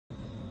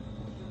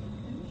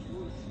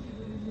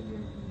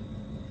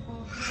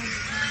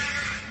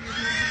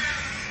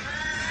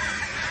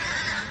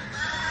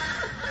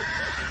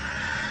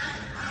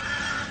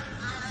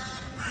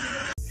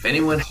If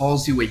anyone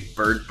calls you a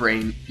bird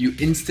brain, you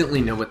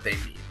instantly know what they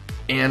mean.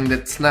 And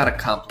it's not a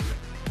compliment.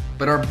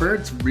 But are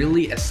birds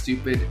really as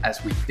stupid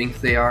as we think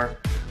they are?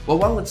 Well,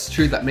 while it's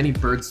true that many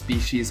bird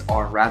species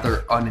are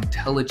rather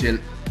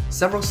unintelligent,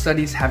 several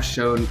studies have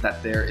shown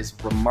that there is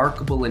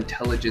remarkable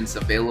intelligence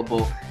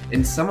available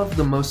in some of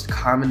the most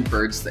common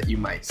birds that you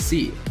might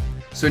see.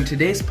 So in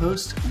today's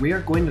post, we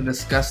are going to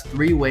discuss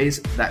 3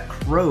 ways that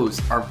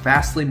crows are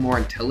vastly more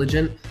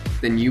intelligent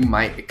than you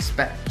might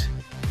expect.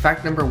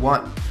 Fact number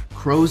 1,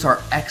 crows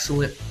are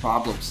excellent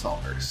problem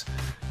solvers.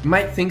 You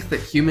might think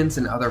that humans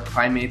and other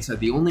primates are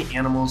the only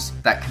animals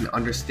that can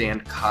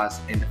understand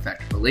cause and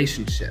effect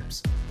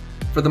relationships.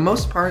 For the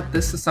most part,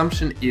 this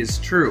assumption is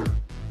true.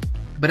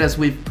 But as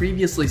we've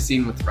previously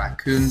seen with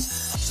raccoons,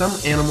 some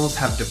animals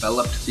have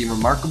developed the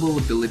remarkable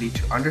ability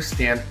to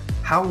understand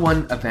how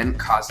one event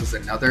causes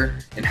another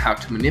and how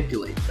to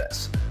manipulate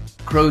this.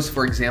 Crows,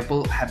 for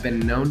example, have been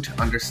known to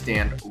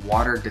understand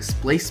water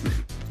displacement.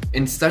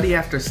 In study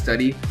after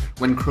study,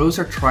 when crows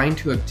are trying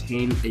to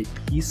obtain a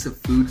piece of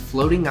food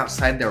floating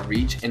outside their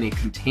reach in a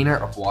container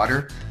of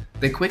water,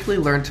 they quickly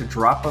learn to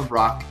drop a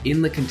rock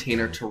in the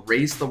container to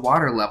raise the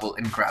water level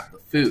and grab the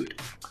food.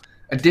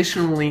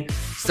 Additionally,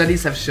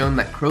 studies have shown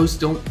that crows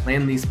don't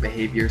plan these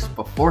behaviors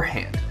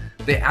beforehand.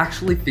 They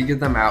actually figure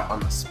them out on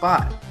the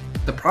spot.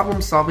 The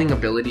problem-solving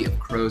ability of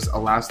crows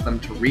allows them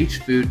to reach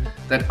food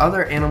that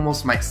other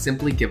animals might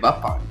simply give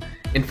up on.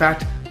 In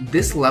fact,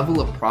 this level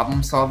of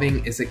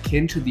problem-solving is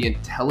akin to the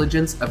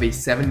intelligence of a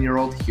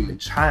 7-year-old human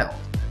child.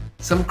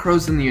 Some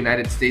crows in the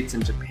United States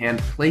and Japan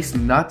place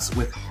nuts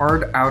with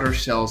hard outer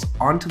shells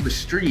onto the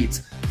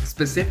streets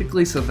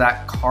specifically so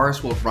that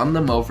cars will run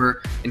them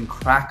over and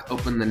crack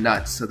open the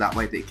nuts so that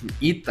way they can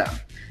eat them.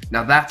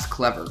 Now that's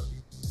clever.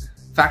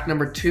 Fact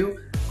number 2,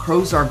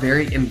 crows are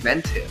very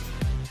inventive.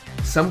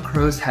 Some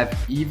crows have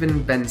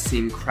even been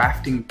seen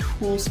crafting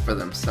tools for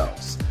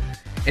themselves.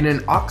 In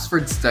an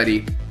Oxford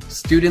study,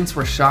 students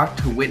were shocked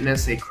to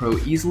witness a crow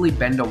easily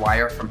bend a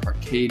wire from her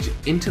cage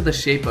into the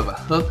shape of a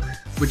hook,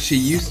 which she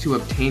used to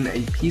obtain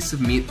a piece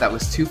of meat that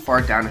was too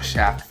far down a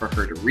shaft for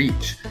her to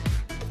reach.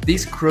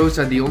 These crows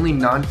are the only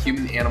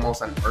non-human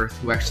animals on Earth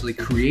who actually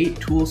create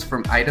tools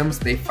from items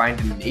they find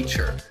in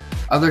nature.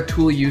 Other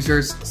tool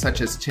users,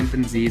 such as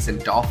chimpanzees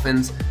and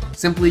dolphins,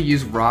 simply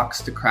use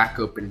rocks to crack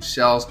open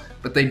shells,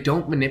 but they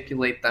don't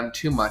manipulate them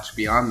too much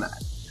beyond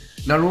that.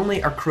 Not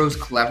only are crows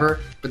clever,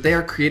 but they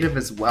are creative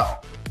as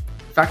well.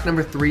 Fact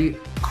number 3,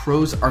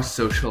 crows are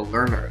social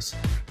learners.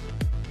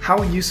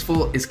 How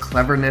useful is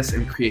cleverness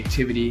and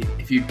creativity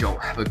if you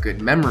don't have a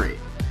good memory?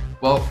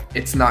 Well,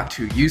 it's not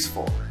too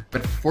useful,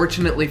 but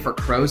fortunately for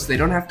crows, they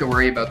don't have to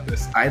worry about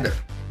this either.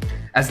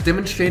 As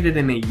demonstrated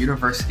in a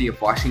University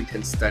of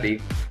Washington study,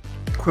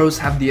 crows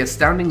have the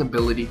astounding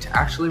ability to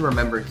actually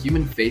remember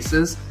human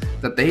faces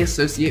that they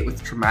associate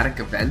with traumatic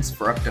events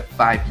for up to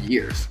 5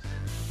 years.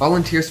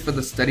 Volunteers for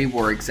the study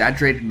wore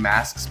exaggerated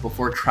masks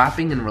before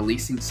trapping and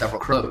releasing several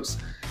crows.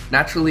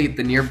 Naturally,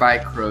 the nearby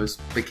crows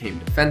became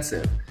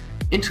defensive.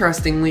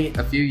 Interestingly,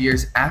 a few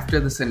years after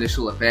this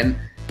initial event,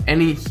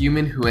 any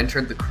human who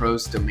entered the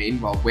crow's domain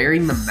while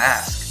wearing the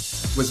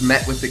mask was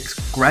met with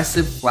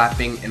aggressive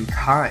flapping and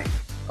cawing.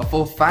 A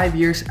full 5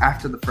 years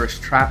after the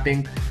first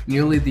trapping,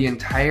 nearly the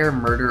entire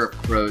murder of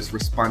crows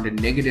responded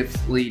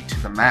negatively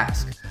to the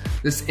mask.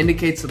 This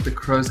indicates that the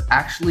crows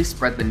actually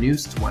spread the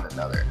news to one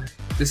another.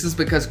 This is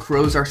because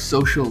crows are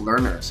social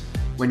learners.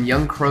 When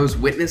young crows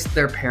witnessed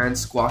their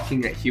parents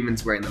squawking at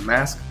humans wearing the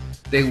mask,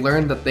 they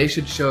learned that they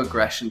should show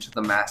aggression to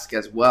the mask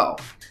as well.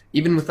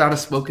 Even without a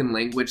spoken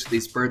language,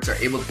 these birds are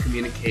able to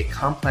communicate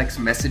complex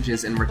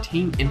messages and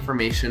retain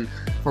information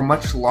for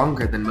much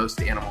longer than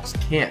most animals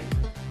can.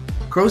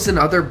 Crows and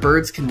other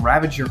birds can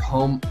ravage your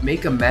home,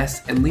 make a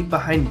mess, and leave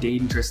behind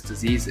dangerous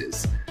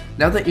diseases.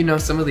 Now that you know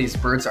some of these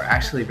birds are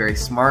actually very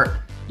smart,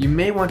 you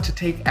may want to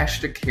take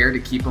extra care to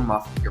keep them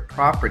off of your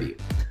property.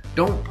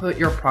 Don't put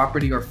your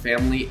property or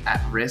family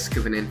at risk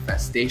of an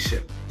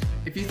infestation.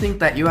 If you think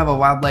that you have a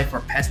wildlife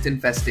or pest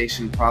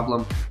infestation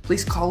problem,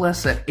 please call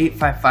us at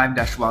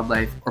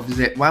 855-WILDLIFE or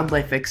visit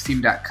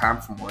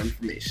wildlifexteam.com for more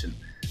information.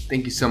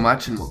 Thank you so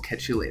much, and we'll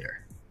catch you later.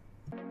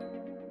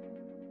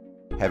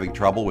 Having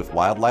trouble with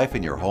wildlife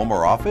in your home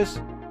or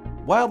office?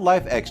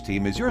 Wildlife X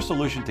Team is your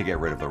solution to get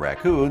rid of the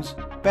raccoons,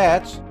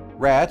 bats,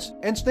 rats,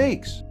 and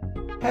snakes.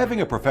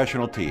 Having a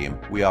professional team,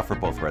 we offer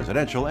both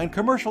residential and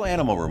commercial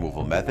animal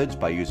removal methods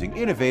by using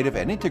innovative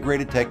and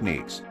integrated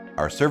techniques.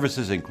 Our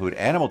services include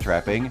animal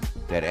trapping,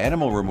 dead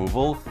animal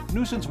removal,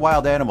 nuisance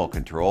wild animal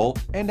control,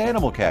 and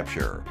animal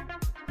capture.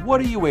 What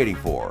are you waiting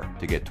for?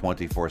 To get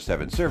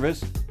 24/7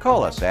 service,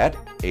 call us at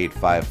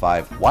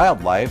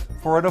 855-WILDLIFE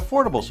for an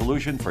affordable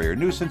solution for your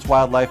nuisance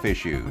wildlife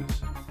issues.